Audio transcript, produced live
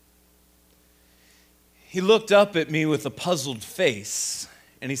He looked up at me with a puzzled face,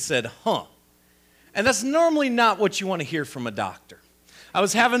 and he said, huh. And that's normally not what you want to hear from a doctor. I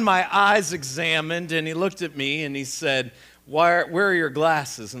was having my eyes examined, and he looked at me, and he said, where are your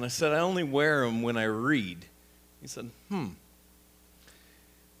glasses? And I said, I only wear them when I read. He said,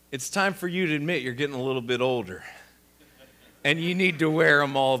 it's time for you to admit you're getting a little bit older, and you need to wear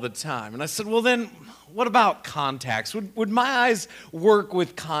them all the time. And I said, well, then, what about contacts? Would my eyes work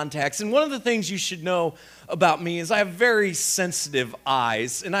with contacts? And one of the things you should know about me is I have very sensitive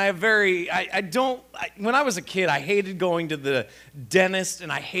eyes, and when I was a kid, I hated going to the dentist,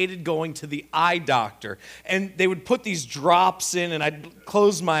 and I hated going to the eye doctor. And they would put these drops in, and I'd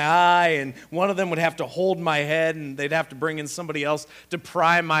close my eye, and one of them would have to hold my head, and they'd have to bring in somebody else to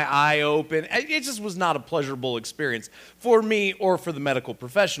pry my eye open. It just was not a pleasurable experience for me or for the medical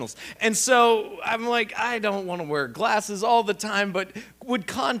professionals. And so I'm like, I don't want to wear glasses all the time, but would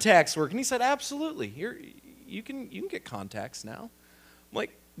contacts work? And he said, absolutely. You can get contacts now. I'm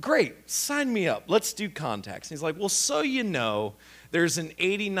like, great, sign me up. Let's do contacts. And he's like, well, so you know, there's an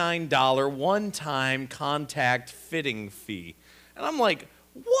 $89 one-time contact fitting fee. And I'm like,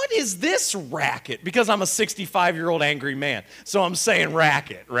 what is this racket? Because I'm a 65-year-old angry man, so I'm saying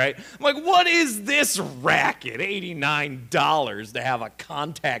racket, right? I'm like, what is this racket? $89 to have a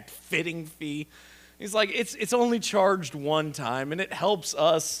contact fitting fee? He's like, it's only charged one time, and it helps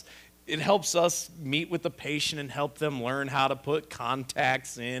us meet with the patient and help them learn how to put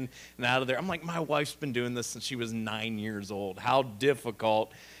contacts in and out of there. I'm like, my wife's been doing this since she was 9 years old. How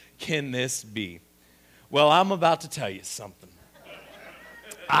difficult can this be? Well, I'm about to tell you something.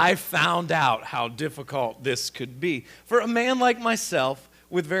 I found out how difficult this could be for a man like myself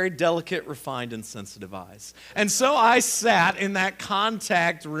with very delicate, refined, and sensitive eyes. And so I sat in that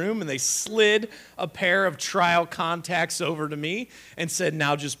contact room, and they slid a pair of trial contacts over to me and said,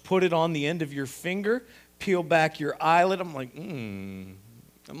 now just put it on the end of your finger, peel back your eyelid. I'm like, I'm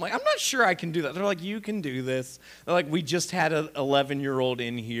not sure I can do that. They're like, you can do this. They're like, we just had an 11-year-old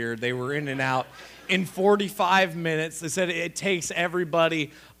in here. They were in and out in 45 minutes. They said it takes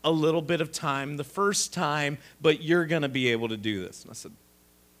everybody a little bit of time the first time, but you're going to be able to do this. And I said,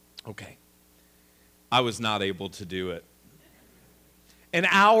 okay. I was not able to do it. An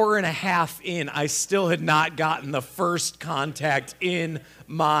hour and a half in, I still had not gotten the first contact in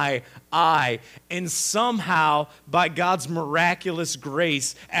my eye. And somehow, by God's miraculous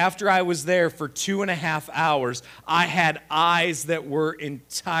grace, after I was there for 2.5 hours, I had eyes that were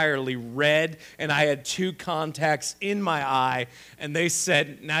entirely red, and I had 2 contacts in my eye, and they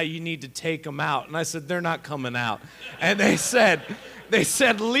said, now you need to take them out. And I said, they're not coming out. And they said,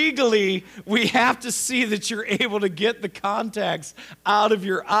 legally, we have to see that you're able to get the contacts out of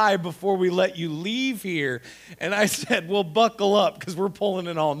your eye before we let you leave here. And I said, well, buckle up, because we're pulling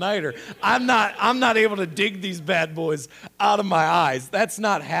an all-nighter. I'm not able to dig these bad boys out of my eyes. That's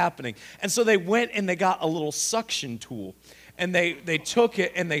not happening. And so they went and they got a little suction tool. And they took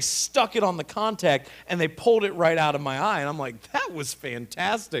it and they stuck it on the contact and they pulled it right out of my eye. And I'm like, that was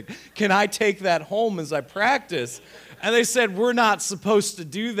fantastic. Can I take that home as I practice? And they said, we're not supposed to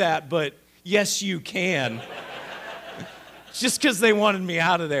do that, but yes, you can. Just because they wanted me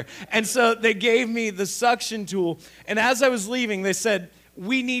out of there. And so they gave me the suction tool. And as I was leaving, they said,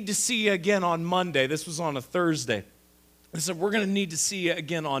 we need to see you again on Monday. This was on a Thursday. They said, we're going to need to see you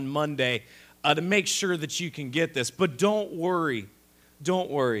again on Monday to make sure that you can get this. But don't worry. Don't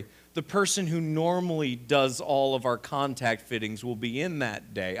worry. The person who normally does all of our contact fittings will be in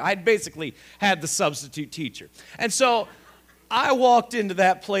that day. I'd basically had the substitute teacher. And so I walked into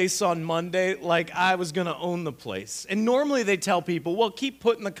that place on Monday like I was going to own the place. And normally they tell people, well, keep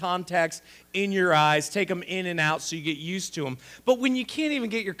putting the contacts in your eyes, take them in and out so you get used to them. But when you can't even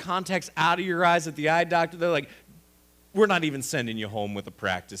get your contacts out of your eyes at the eye doctor, they're like, we're not even sending you home with a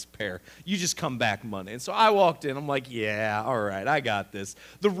practice pair. You just come back Monday. And so I walked in. I'm like, yeah, all right, I got this.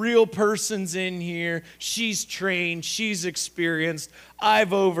 The real person's in here. She's trained. She's experienced.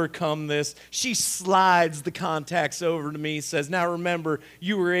 I've overcome this. She slides the contacts over to me, says, now remember,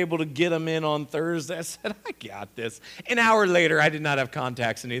 you were able to get them in on Thursday. I said, I got this. An hour later, I did not have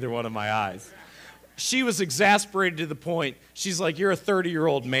contacts in either one of my eyes. She was exasperated to the point, she's like, you're a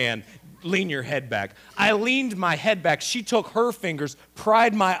 30-year-old man. Lean your head back. I leaned my head back. She took her fingers,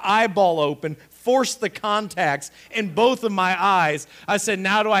 pried my eyeball open, forced the contacts in both of my eyes. I said,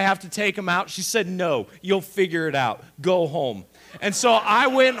 now do I have to take them out? She said, no, you'll figure it out. Go home. And so I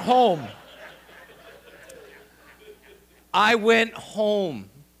went home.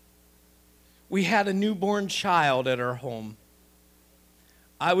 We had a newborn child at our home.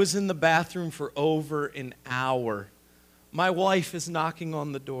 I was in the bathroom for over an hour. My wife is knocking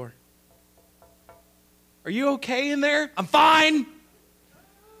on the door. Are you okay in there? I'm fine.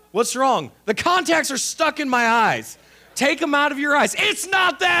 What's wrong? The contacts are stuck in my eyes. Take them out of your eyes. It's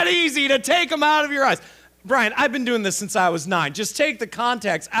not that easy to take them out of your eyes. Brian, I've been doing this since I was 9. Just take the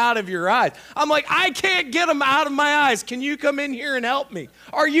contacts out of your eyes. I'm like, I can't get them out of my eyes. Can you come in here and help me?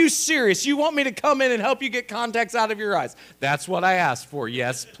 Are you serious? You want me to come in and help you get contacts out of your eyes? That's what I asked for.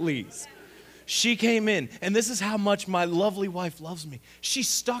 Yes, please. She came in, and this is how much my lovely wife loves me. She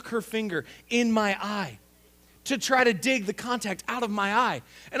stuck her finger in my eye to try to dig the contact out of my eye.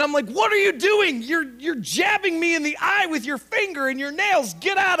 And I'm like, what are you doing? You're jabbing me in the eye with your finger and your nails.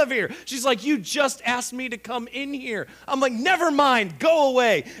 Get out of here. She's like, you just asked me to come in here. I'm like, never mind, go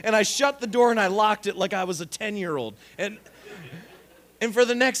away. And I shut the door and I locked it like I was a 10-year-old. And for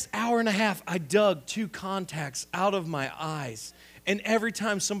the next hour and a half, I dug 2 contacts out of my eyes. And every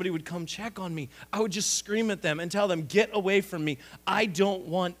time somebody would come check on me, I would just scream at them and tell them, get away from me. I don't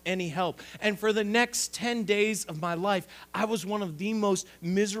want any help. And for the next 10 days of my life, I was one of the most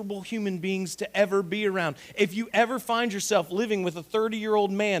miserable human beings to ever be around. If you ever find yourself living with a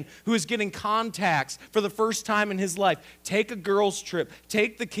 30-year-old man who is getting contacts for the first time in his life, take a girls' trip,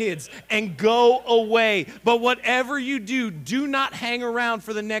 take the kids, and go away. But whatever you do, do not hang around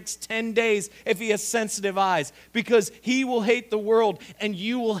for the next 10 days if he has sensitive eyes, because he will hate the world and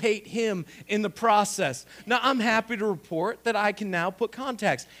you will hate him in the process. Now, I'm happy to report that I can now put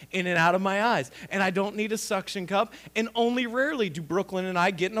contacts in and out of my eyes, and I don't need a suction cup, and only rarely do Brooklyn and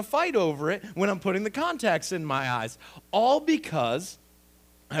I get in a fight over it when I'm putting the contacts in my eyes. All because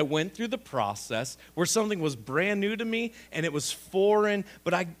I went through the process where something was brand new to me and it was foreign,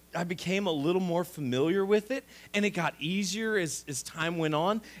 but I became a little more familiar with it, and it got easier as time went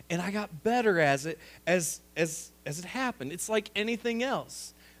on, and I got better as it happened. It's like anything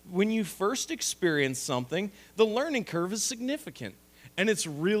else. When you first experience something, the learning curve is significant, and it's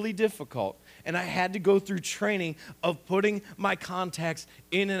really difficult. And I had to go through training of putting my contacts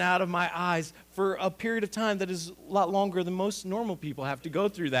in and out of my eyes for a period of time that is a lot longer than most normal people have to go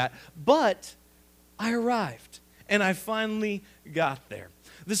through that. But I arrived, and I finally got there.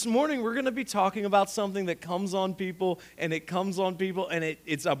 This morning, we're going to be talking about something that comes on people, and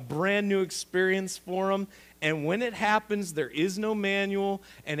it's a brand new experience for them. And when it happens, there is no manual,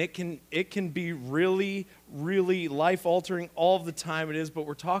 and it can be really, really life-altering all of the time it is. But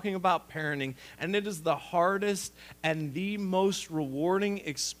we're talking about parenting, and it is the hardest and the most rewarding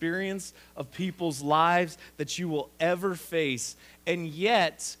experience of people's lives that you will ever face. And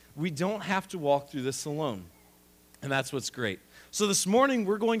yet, we don't have to walk through this alone. And that's what's great. So this morning,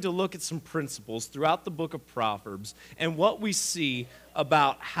 we're going to look at some principles throughout the book of Proverbs and what we see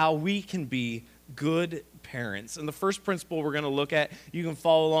about how we can be good parents. And the first principle we're going to look at, you can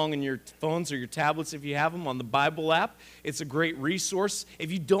follow along on your phones or your tablets if you have them on the Bible app. It's a great resource.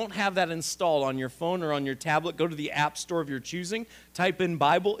 If you don't have that installed on your phone or on your tablet, go to the app store of your choosing, type in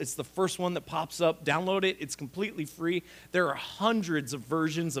Bible. It's the first one that pops up. Download it. It's completely free. There are hundreds of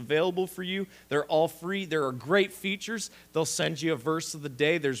versions available for you. They're all free. There are great features. They'll send you a verse of the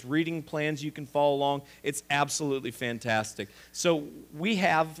day. There's reading plans you can follow along. It's absolutely fantastic. So we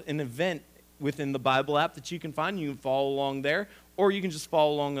have an event within the Bible app that you can find. You can follow along there, or you can just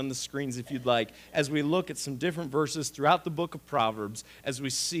follow along on the screens if you'd like, as we look at some different verses throughout the book of Proverbs as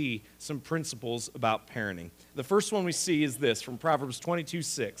we see some principles about parenting. The first one we see is this from Proverbs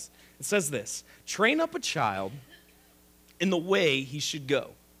 22:6. It says this: train up a child in the way he should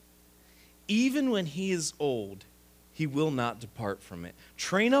go. Even when he is old, he will not depart from it.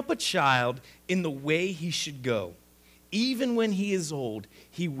 Train up a child in the way he should go. Even when he is old,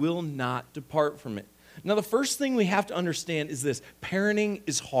 he will not depart from it. Now, the first thing we have to understand is this: parenting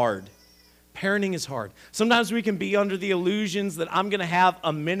is hard. Parenting is hard. Sometimes we can be under the illusions that I'm going to have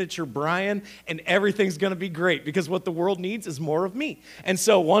a miniature Brian and everything's going to be great, because what the world needs is more of me. And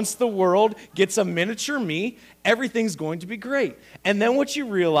so once the world gets a miniature me, everything's going to be great. And then what you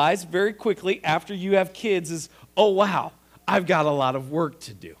realize very quickly after you have kids is, oh, wow, I've got a lot of work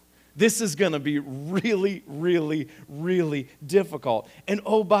to do. This is going to be really, really, really difficult. And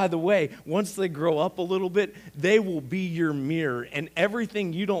oh, by the way, once they grow up a little bit, they will be your mirror. And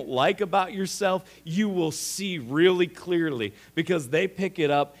everything you don't like about yourself, you will see really clearly, because they pick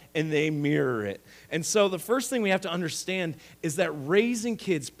it up and they mirror it. And so the first thing we have to understand is that raising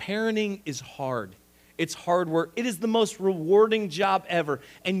kids, parenting is hard. It's hard work. It is the most rewarding job ever,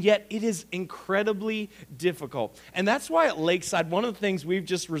 and yet it is incredibly difficult. And that's why at Lakeside, one of the things we've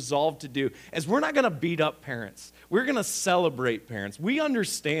just resolved to do is we're not going to beat up parents. We're going to celebrate parents. We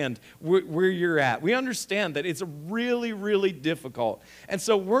understand where you're at. We understand that it's really, really difficult. And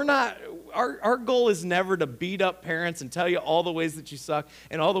so our goal is never to beat up parents and tell you all the ways that you suck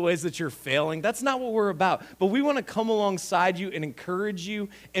and all the ways that you're failing. That's not what we're about. But we want to come alongside you and encourage you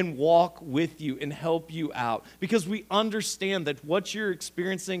and walk with you and help you out, because we understand that what you're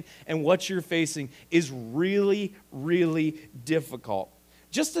experiencing and what you're facing is really, really difficult.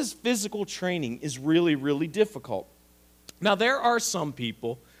 Just as physical training is really, really difficult. Now, there are some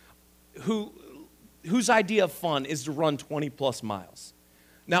people whose idea of fun is to run 20 plus miles.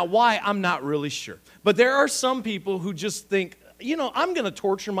 Now, why? I'm not really sure. But there are some people who just think, I'm going to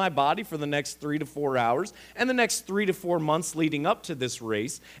torture my body for the next 3 to 4 hours and the next 3 to 4 months leading up to this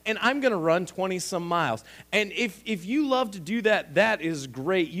race, and I'm going to run 20-some miles. And if you love to do that, that is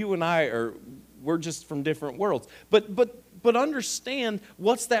great. You and I we're just from different worlds. But understand,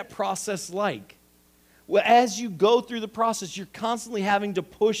 what's that process like? Well, as you go through the process, you're constantly having to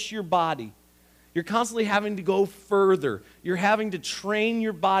push your body. You're constantly having to go further. You're having to train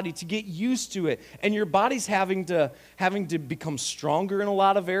your body to get used to it. And your body's having to become stronger in a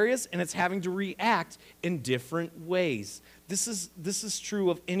lot of areas, and it's having to react in different ways. This is true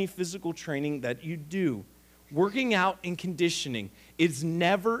of any physical training that you do. Working out and conditioning is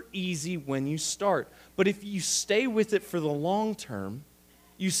never easy when you start. But if you stay with it for the long term,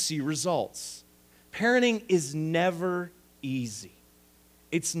 you see results. Parenting is never easy.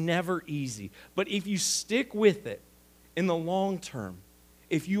 It's never easy. But if you stick with it in the long term,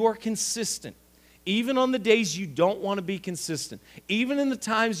 if you are consistent, even on the days you don't want to be consistent, even in the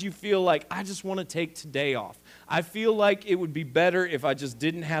times you feel like, I just want to take today off. I feel like it would be better if I just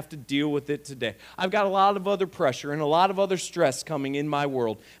didn't have to deal with it today. I've got a lot of other pressure and a lot of other stress coming in my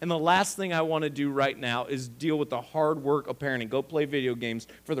world. And the last thing I want to do right now is deal with the hard work of parenting. Go play video games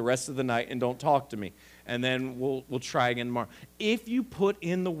for the rest of the night and don't talk to me. And then we'll try again tomorrow. If you put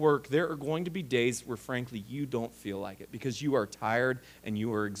in the work, there are going to be days where, frankly, you don't feel like it because you are tired and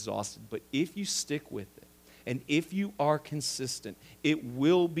you are exhausted. But if you stick with it, and if you are consistent, it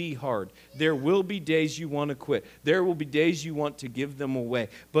will be hard. There will be days you want to quit. There will be days you want to give them away.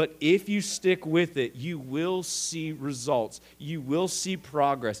 But if you stick with it, you will see results. You will see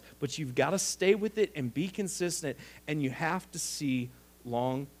progress. But you've got to stay with it and be consistent, and you have to stick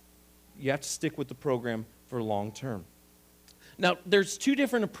with the program for long term. Now, there's two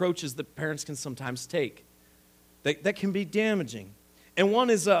different approaches that parents can sometimes take that can be damaging. And one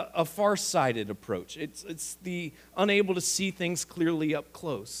is a far-sighted approach. It's the unable to see things clearly up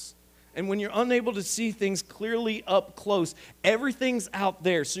close. And when you're unable to see things clearly up close, everything's out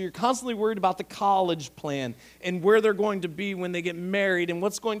there. So you're constantly worried about the college plan and where they're going to be when they get married and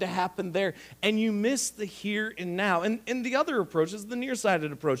what's going to happen there. And you miss the here and now. And the other approach is the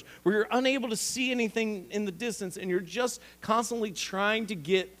nearsighted approach, where you're unable to see anything in the distance and you're just constantly trying to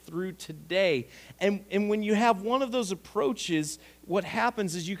get through today. And when you have one of those approaches, what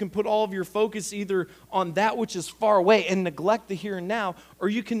happens is you can put all of your focus either on that which is far away and neglect the here and now, or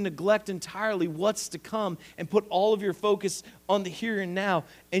you can neglect entirely what's to come and put all of your focus on the here and now,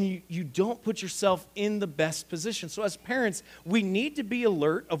 and you don't put yourself in the best position. So as parents, we need to be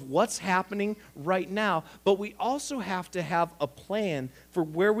alert of what's happening right now, but we also have to have a plan for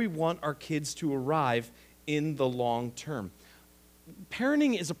where we want our kids to arrive in the long term.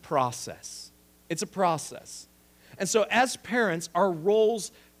 Parenting is a process. It's a process. And so as parents, our role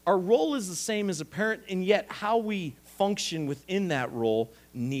is the same as a parent, and yet how we function within that role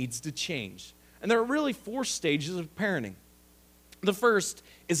needs to change. And there are really 4 stages of parenting. The first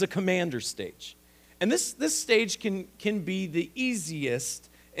is a commander stage. And this stage can be the easiest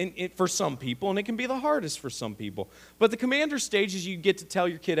for some people, and it can be the hardest for some people. But the commander stage is you get to tell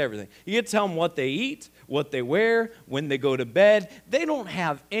your kid everything. You get to tell them what they eat, what they wear, when they go to bed. They don't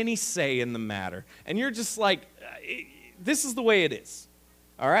have any say in the matter. And you're just like, this is the way it is,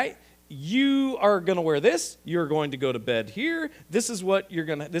 all right? You are going to wear this. You're going to go to bed here. This is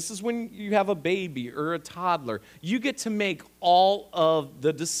when you have a baby or a toddler. You get to make all of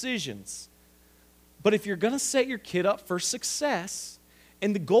the decisions. But if you're going to set your kid up for success,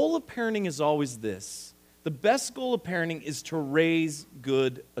 and the goal of parenting is always this, the best goal of parenting is to raise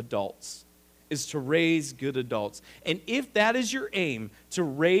good adults. And if that is your aim, to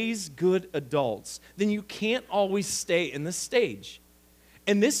raise good adults, then you can't always stay in this stage.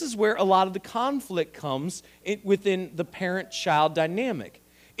 And this is where a lot of the conflict comes within the parent-child dynamic.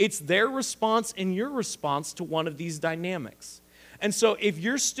 It's their response and your response to one of these dynamics. And so if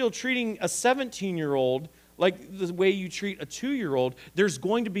you're still treating a 17-year-old like the way you treat a 2-year-old, there's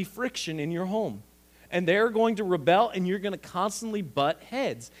going to be friction in your home. And they're going to rebel, and you're going to constantly butt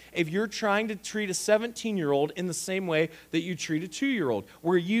heads if you're trying to treat a 17-year-old in the same way that you treat a 2-year-old,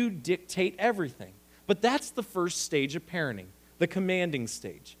 where you dictate everything. But that's the first stage of parenting, the commanding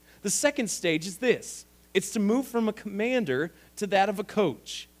stage. The second stage is this. It's to move from a commander to that of a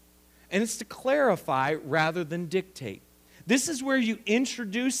coach. And it's to clarify rather than dictate. This is where you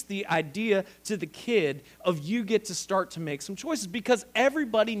introduce the idea to the kid of you get to start to make some choices, because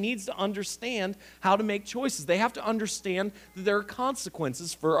everybody needs to understand how to make choices. They have to understand that there are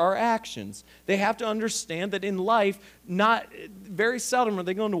consequences for our actions. They have to understand that in life, not very seldom are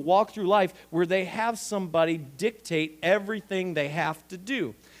they going to walk through life where they have somebody dictate everything they have to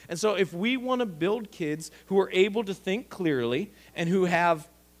do. And so if we want to build kids who are able to think clearly and who have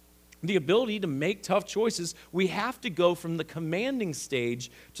the ability to make tough choices, we have to go from the commanding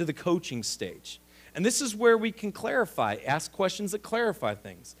stage to the coaching stage. And this is where we can clarify, ask questions that clarify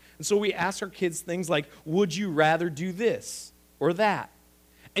things. And so we ask our kids things like, would you rather do this or that?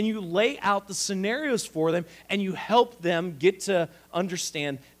 And you lay out the scenarios for them, and you help them get to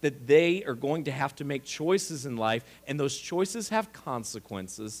understand that they are going to have to make choices in life, and those choices have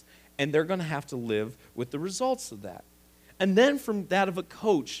consequences, and they're going to have to live with the results of that. And then from that of a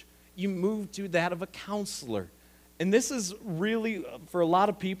coach, you move to that of a counselor. And this is really, for a lot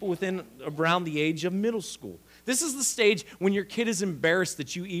of people, around the age of middle school. This is the stage when your kid is embarrassed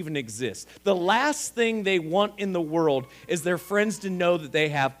that you even exist. The last thing they want in the world is their friends to know that they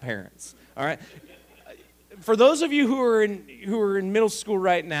have parents. All right? For those of you who are in middle school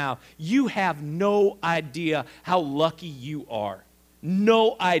right now, you have no idea how lucky you are.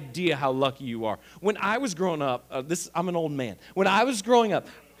 No idea how lucky you are. When I was growing up, I'm an old man. When I was growing up,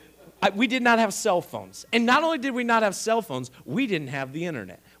 we did not have cell phones. And not only did we not have cell phones, we didn't have the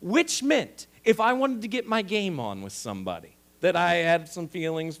internet. Which meant if I wanted to get my game on with somebody that I had some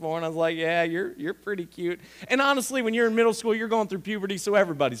feelings for, and I was like, yeah, you're pretty cute. And honestly, when you're in middle school, you're going through puberty, so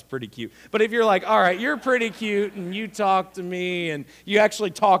everybody's pretty cute. But if you're like, all right, you're pretty cute, and you talk to me, and you actually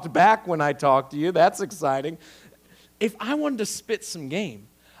talked back when I talked to you, that's exciting. If I wanted to spit some game,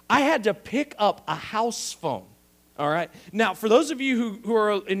 I had to pick up a house phone. All right. Now, for those of you who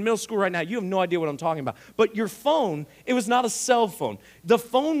are in middle school right now, you have no idea what I'm talking about. But your phone, it was not a cell phone. The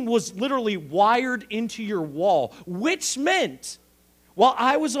phone was literally wired into your wall, which meant while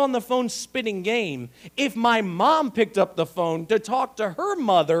I was on the phone spitting game, if my mom picked up the phone to talk to her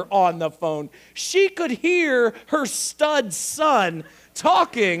mother on the phone, she could hear her stud son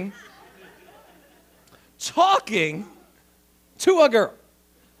talking to a girl.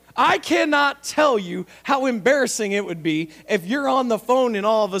 I cannot tell you how embarrassing it would be if you're on the phone and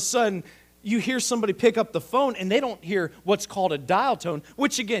all of a sudden you hear somebody pick up the phone and they don't hear what's called a dial tone,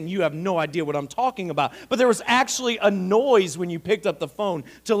 which again, you have no idea what I'm talking about. But there was actually a noise when you picked up the phone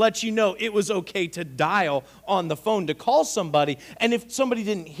to let you know it was okay to dial on the phone to call somebody. And if somebody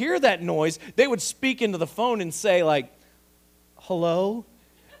didn't hear that noise, they would speak into the phone and say like, hello?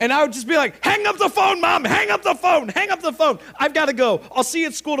 And I would just be like, hang up the phone, Mom, hang up the phone, hang up the phone. I've got to go. I'll see you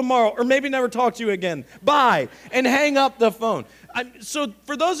at school tomorrow, or maybe never talk to you again. Bye. And hang up the phone. So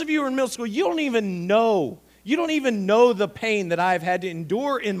for those of you who are in middle school, you don't even know the pain that I've had to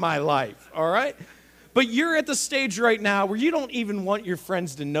endure in my life, all right? But you're at the stage right now where you don't even want your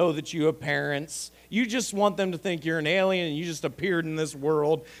friends to know that you have parents. You just want them to think you're an alien and you just appeared in this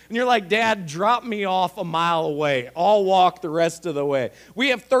world. And you're like, Dad, drop me off a mile away. I'll walk the rest of the way. We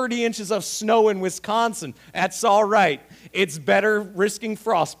have 30 inches of snow in Wisconsin. That's all right. It's better risking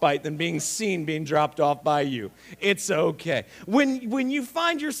frostbite than being seen being dropped off by you. It's okay. When you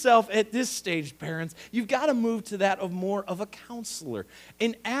find yourself at this stage, parents, you've got to move to that of more of a counselor.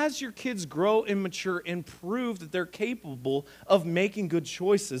 And as your kids grow and mature and prove that they're capable of making good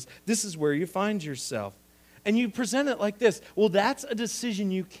choices, this is where you find yourself. And you present it like this. Well, that's a decision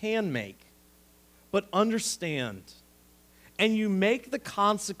you can make, but understand. And you make the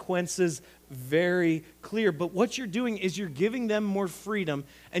consequences very clear. But what you're doing is you're giving them more freedom,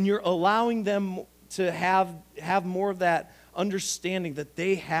 and you're allowing them to have more of that understanding that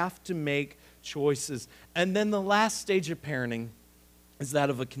they have to make choices. And then the last stage of parenting is that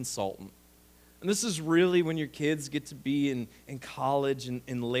of a consultant. And this is really when your kids get to be in college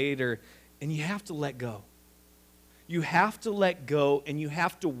and later, and you have to let go. You have to let go, and you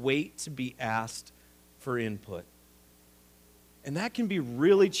have to wait to be asked for input. And that can be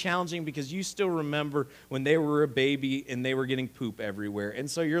really challenging because you still remember when they were a baby and they were getting poop everywhere. And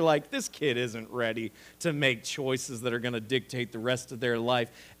so you're like, this kid isn't ready to make choices that are going to dictate the rest of their life.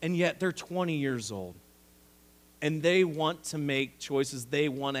 And yet they're 20 years old. and they want to make choices. They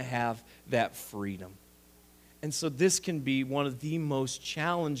want to have that freedom. And so this can be one of the most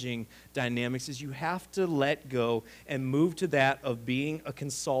challenging dynamics, is you have to let go and move to that of being a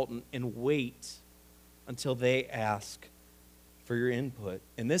consultant and wait until they ask for your input.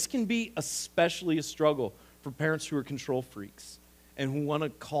 And this can be especially a struggle for parents who are control freaks and who want to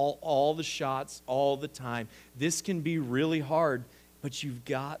call all the shots all the time. This can be really hard, but you've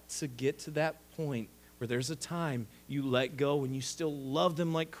got to get to that point where there's a time you let go and you still love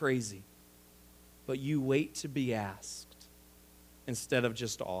them like crazy, but you wait to be asked instead of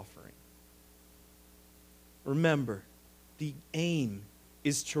just offering. Remember, the aim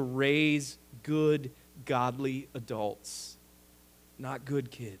is to raise good, godly adults, not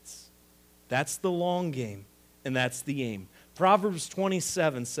good kids. That's the long game, and that's the aim. Proverbs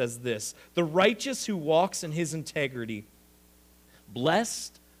 27 says this: "The righteous who walks in his integrity,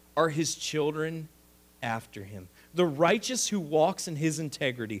 blessed are his children after him." The righteous who walks in his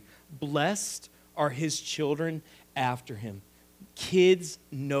integrity, blessed are his children after him. Kids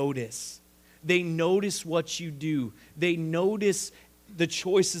notice. They notice what you do. They notice the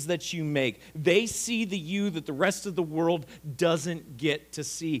choices that you make. They see the you that the rest of the world doesn't get to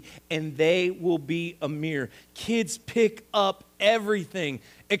see, and they will be a mirror. Kids pick up everything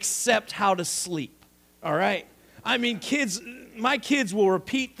except how to sleep, all right? I mean, my kids will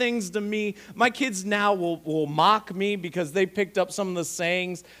repeat things to me. My kids now will mock me because they picked up some of the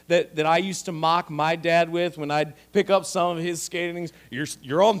sayings that I used to mock my dad with when I'd pick up some of his skating things.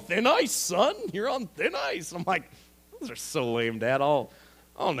 You're on thin ice, son. You're on thin ice. I'm like, those are so lame, Dad. I'll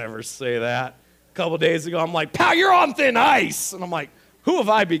never say that. A couple days ago, I'm like, pal, you're on thin ice. And I'm like, who have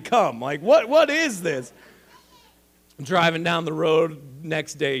I become? Like, what is this? I'm driving down the road.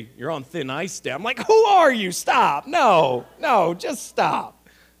 Next day, you're on thin ice, Dad. I'm like, who are you? Stop. No, just stop.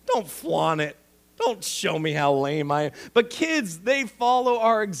 Don't flaunt it. Don't show me how lame I am. But kids, they follow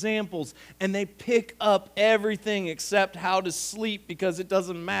our examples, and they pick up everything except how to sleep because it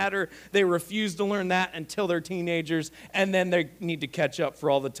doesn't matter. They refuse to learn that until they're teenagers, and then they need to catch up for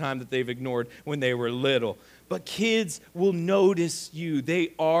all the time that they've ignored when they were little. But kids will notice you.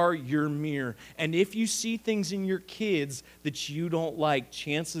 They are your mirror. And if you see things in your kids that you don't like,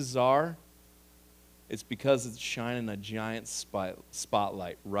 chances are it's because it's shining a giant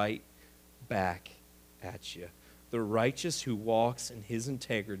spotlight right back at you. The righteous who walks in his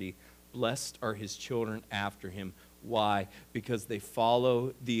integrity, blessed are his children after him. Why? Because they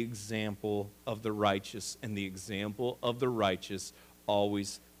follow the example of the righteous, and the example of the righteous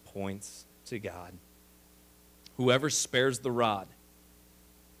always points to God. Whoever spares the rod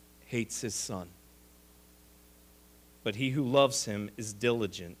hates his son, but he who loves him is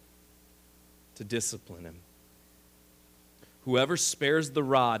diligent to discipline him. Whoever spares the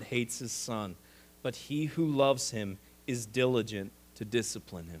rod hates his son, but he who loves him is diligent to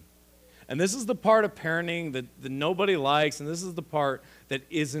discipline him. And this is the part of parenting that nobody likes, and this is the part that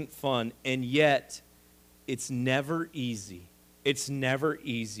isn't fun, and yet it's never easy. It's never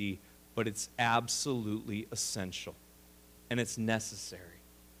easy, but it's absolutely essential, and it's necessary.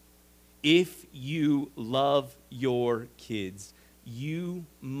 If you love your kids, you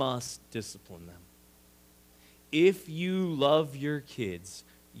must discipline them. If you love your kids,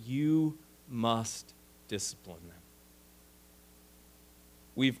 you must discipline them.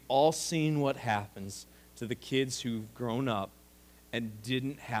 We've all seen what happens to the kids who've grown up and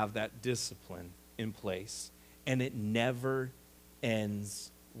didn't have that discipline in place, and it never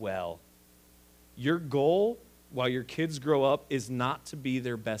ends well. Your goal while your kids grow up is not to be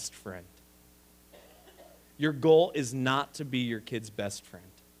their best friend. Your goal is not to be your kid's best friend.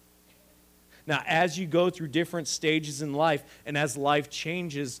 Now, as you go through different stages in life and as life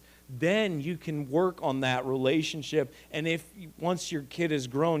changes, then you can work on that relationship. And if once your kid is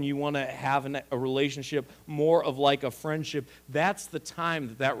grown, you want to have a relationship more of like a friendship, that's the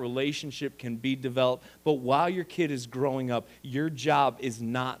time that relationship can be developed. But while your kid is growing up, your job is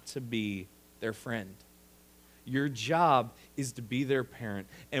not to be their friend. Your job is to be their parent.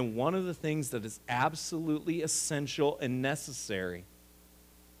 And one of the things that is absolutely essential and necessary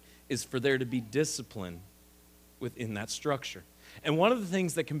is for there to be discipline within that structure. And one of the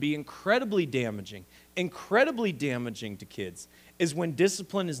things that can be incredibly damaging to kids is when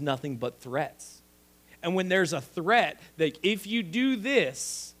discipline is nothing but threats. And when there's a threat that if you do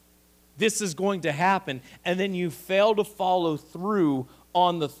this, this is going to happen, and then you fail to follow through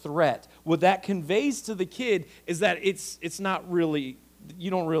on the threat. What that conveys to the kid is that it's not really,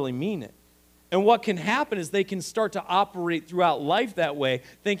 you don't really mean it. And what can happen is they can start to operate throughout life that way,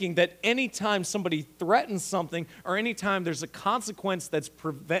 thinking that anytime somebody threatens something or anytime there's a consequence that's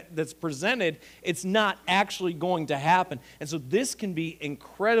presented, it's not actually going to happen. And so this can be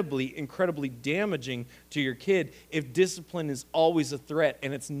incredibly, incredibly damaging to your kid if discipline is always a threat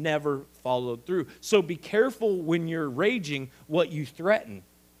and it's never followed through. So be careful when you're raging what you threaten,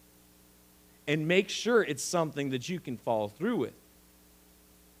 and make sure it's something that you can follow through with.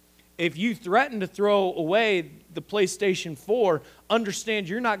 If you threaten to throw away the PlayStation 4, understand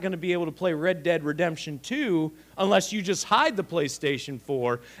you're not going to be able to play Red Dead Redemption 2 unless you just hide the PlayStation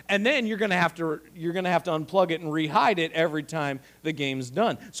 4, and then you're going to have to unplug it and re-hide it every time the game's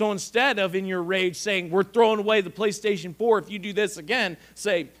done. So instead of in your rage saying, we're throwing away the PlayStation 4 if you do this again,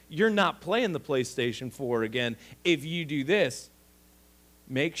 say, you're not playing the PlayStation 4 again if you do this.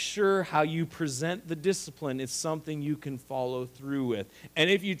 Make sure how you present the discipline is something you can follow through with. And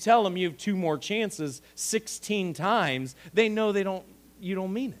if you tell them you have 2 more chances 16 times, they know you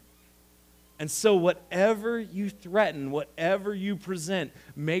don't mean it. And so whatever you threaten, whatever you present,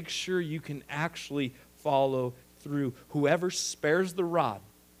 make sure you can actually follow through. Whoever spares the rod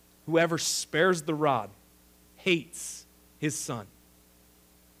hates his son.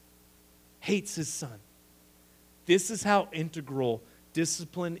 Hates his son. This is how integral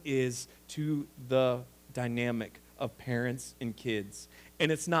discipline is to the dynamic of parents and kids.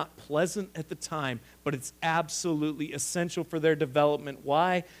 And it's not pleasant at the time, but it's absolutely essential for their development.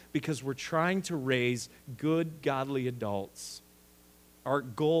 Why? Because we're trying to raise good, godly adults. Our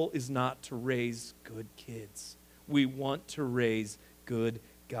goal is not to raise good kids. We want to raise good,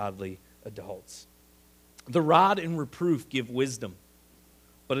 godly adults. The rod and reproof give wisdom,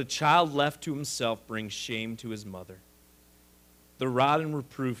 but a child left to himself brings shame to his mother. The rod and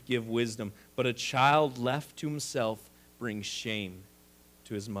reproof give wisdom, but a child left to himself brings shame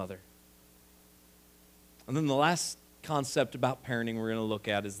to his mother. And then the last concept about parenting we're going to look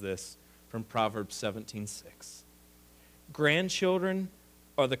at is this from Proverbs 17:6. Grandchildren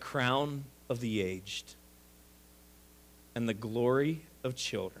are the crown of the aged, and the glory of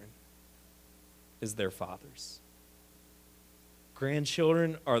children is their fathers.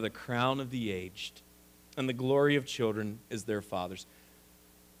 Grandchildren are the crown of the aged, and the glory of children is their fathers.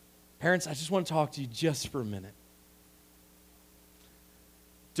 Parents, I just want to talk to you just for a minute.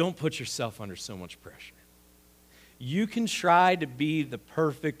 Don't put yourself under so much pressure. You can try to be the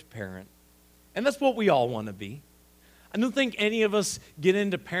perfect parent, and that's what we all want to be. I don't think any of us get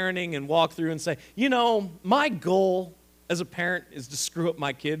into parenting and walk through and say, you know, my goal as a parent is to screw up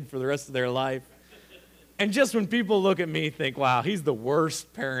my kid for the rest of their life. And just when people look at me, think, wow, he's the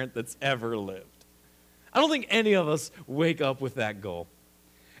worst parent that's ever lived. I don't think any of us wake up with that goal.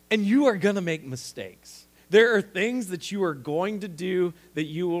 And you are going to make mistakes. There are things that you are going to do that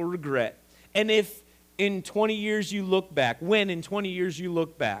you will regret. And if in 20 years you look back,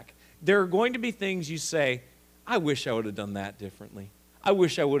 there are going to be things you say, I wish I would have done that differently. I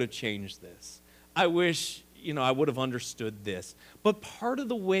wish I would have changed this. I wish, I would have understood this. But part of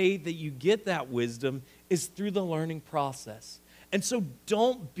the way that you get that wisdom is through the learning process. And so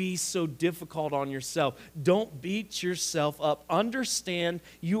don't be so difficult on yourself. Don't beat yourself up. Understand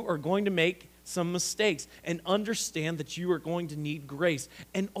you are going to make some mistakes and understand that you are going to need grace.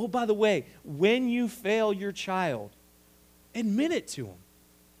 And oh, by the way, when you fail your child, admit it to them.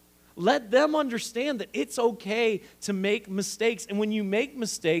 Let them understand that it's okay to make mistakes. And when you make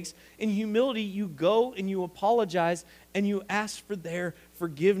mistakes, in humility, you go and you apologize and you ask for their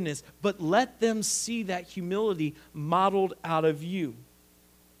forgiveness. But let them see that humility modeled out of you.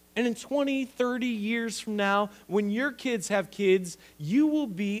 And in 20, 30 years from now, when your kids have kids, you will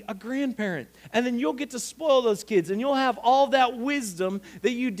be a grandparent. And then you'll get to spoil those kids. And you'll have all that wisdom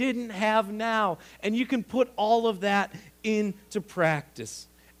that you didn't have now. And you can put all of that into practice.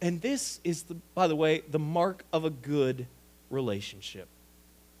 And this is, by the way, the mark of a good relationship.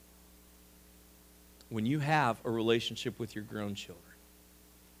 When you have a relationship with your grown children.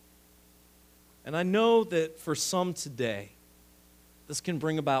 And I know that for some today, this can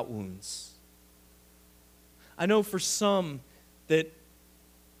bring about wounds. I know for some that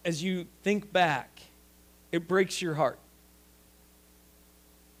as you think back, it breaks your heart.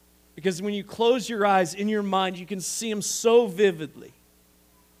 Because when you close your eyes in your mind, you can see them so vividly.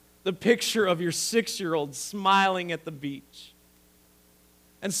 The picture of your 6-year-old smiling at the beach.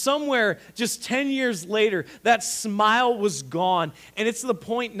 And somewhere just 10 years later, that smile was gone. And it's to the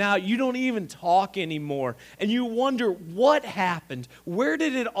point now you don't even talk anymore. And you wonder what happened? Where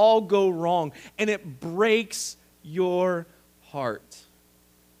did it all go wrong? And it breaks your heart.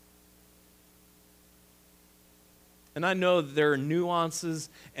 And I know that there are nuances,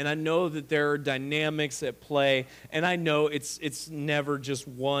 and I know that there are dynamics at play, and I know it's never just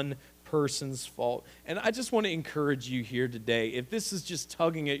one person's fault. And I just want to encourage you here today, if this is just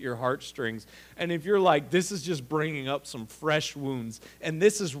tugging at your heartstrings, and if you're like, this is just bringing up some fresh wounds, and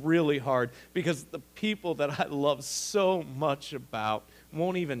this is really hard, because the people that I love so much about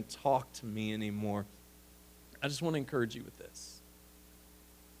won't even talk to me anymore, I just want to encourage you with this.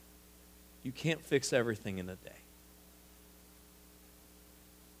 You can't fix everything in a day.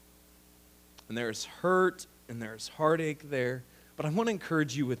 And there's hurt and there's heartache there. But I want to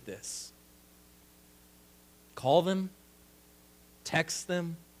encourage you with this. Call them, text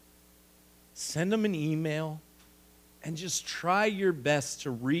them, send them an email, and just try your best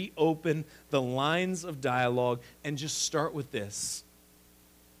to reopen the lines of dialogue and just start with this.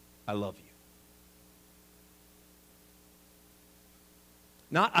 I love you.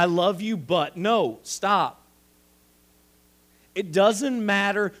 Not I love you, but no, stop. It doesn't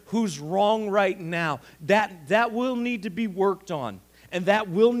matter who's wrong right now. That will need to be worked on. And that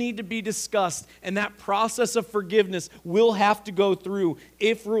will need to be discussed. And that process of forgiveness will have to go through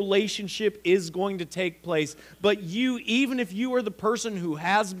if relationship is going to take place. But you, even if you are the person who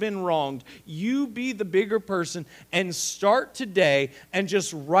has been wronged, you be the bigger person and start today and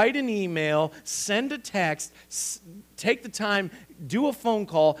just write an email, send a text, take the time, do a phone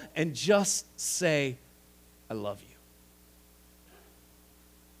call, and just say, I love you.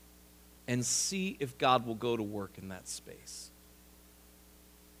 And see if God will go to work in that space.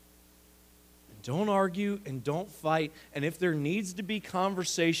 And don't argue and don't fight. And if there needs to be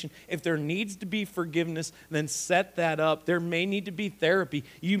conversation, if there needs to be forgiveness, then set that up. There may need to be therapy.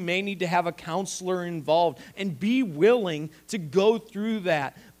 You may need to have a counselor involved. And be willing to go through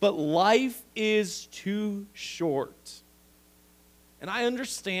that. But life is too short. And I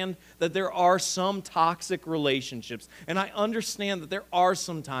understand that there are some toxic relationships. And I understand that there are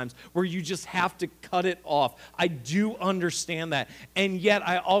some times where you just have to cut it off. I do understand that. And yet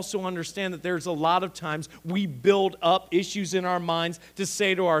I also understand that there's a lot of times we build up issues in our minds to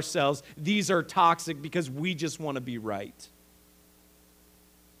say to ourselves, these are toxic because we just want to be right.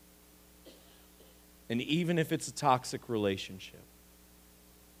 And even if it's a toxic relationship,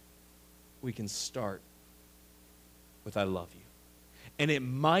 we can start with I love you. And it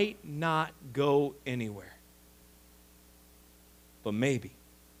might not go anywhere. But maybe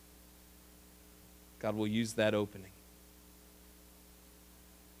God will use that opening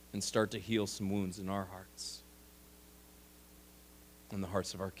and start to heal some wounds in our hearts and the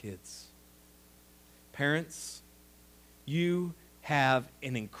hearts of our kids. Parents, you have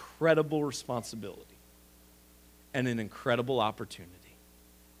an incredible responsibility and an incredible opportunity.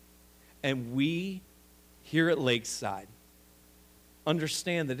 And we here at Lakeside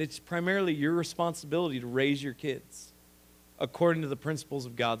understand that it's primarily your responsibility to raise your kids according to the principles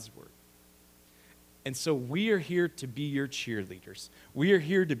of God's Word. And so we are here to be your cheerleaders. We are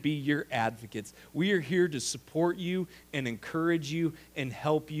here to be your advocates. We are here to support you and encourage you and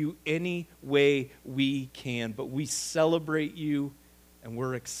help you any way we can. But we celebrate you and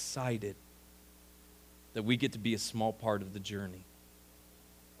we're excited that we get to be a small part of the journey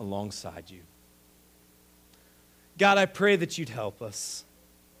alongside you. God, I pray that you'd help us.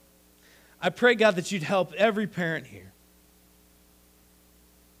 I pray, God, that you'd help every parent here.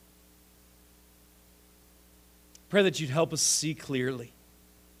 Pray that you'd help us see clearly.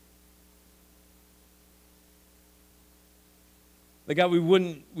 That, God, we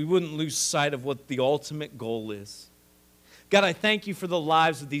wouldn't lose sight of what the ultimate goal is. God, I thank you for the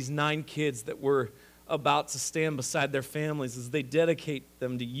lives of these 9 kids that were about to stand beside their families as they dedicate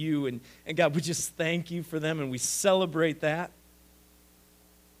them to you. And God, we just thank you for them and we celebrate that.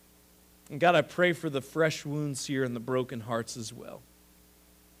 And God, I pray for the fresh wounds here and the broken hearts as well.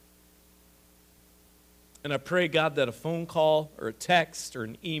 And I pray, God, that a phone call or a text or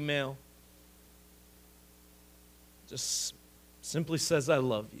an email just simply says, I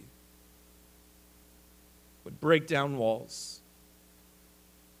love you, would break down walls,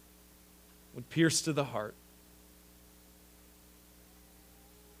 would pierce to the heart,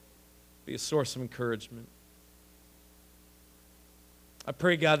 be a source of encouragement. I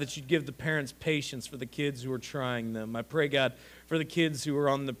pray, God, that you'd give the parents patience for the kids who are trying them. I pray, God, for the kids who are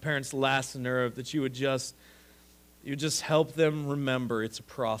on the parents' last nerve, that you would just help them remember it's a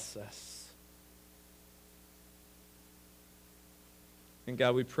process. And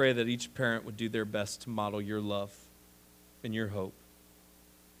God, we pray that each parent would do their best to model your love and your hope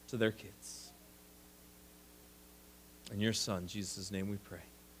to their kids. In your Son, Jesus' name we pray.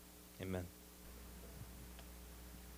 Amen.